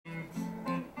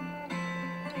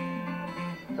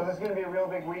So this is going to be a real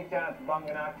big week down at the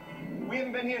Bunganut. We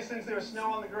haven't been here since there was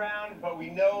snow on the ground, but we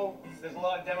know there's a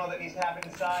lot of demo that needs to happen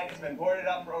inside. It's been boarded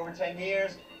up for over 10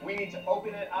 years. We need to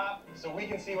open it up so we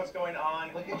can see what's going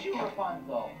on. Look at you,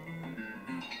 Rapunzel.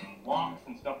 Locks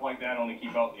and stuff like that only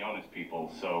keep out the honest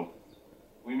people, so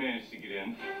we managed to get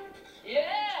in.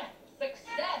 Yeah!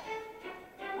 Success!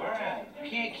 We're at. You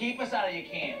can't keep us out of your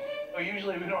camp. Well,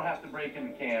 usually we don't have to break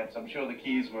into camps. I'm sure the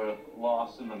keys were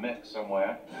lost in the mix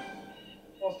somewhere.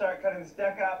 We'll start cutting this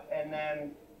deck up, and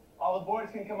then all the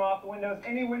boards can come off the windows.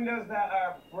 Any windows that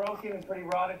are broken and pretty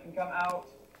rotted can come out.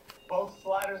 Both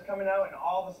sliders coming out, and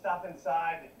all the stuff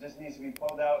inside just needs to be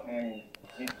pulled out and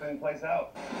needs to clean the place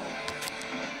out.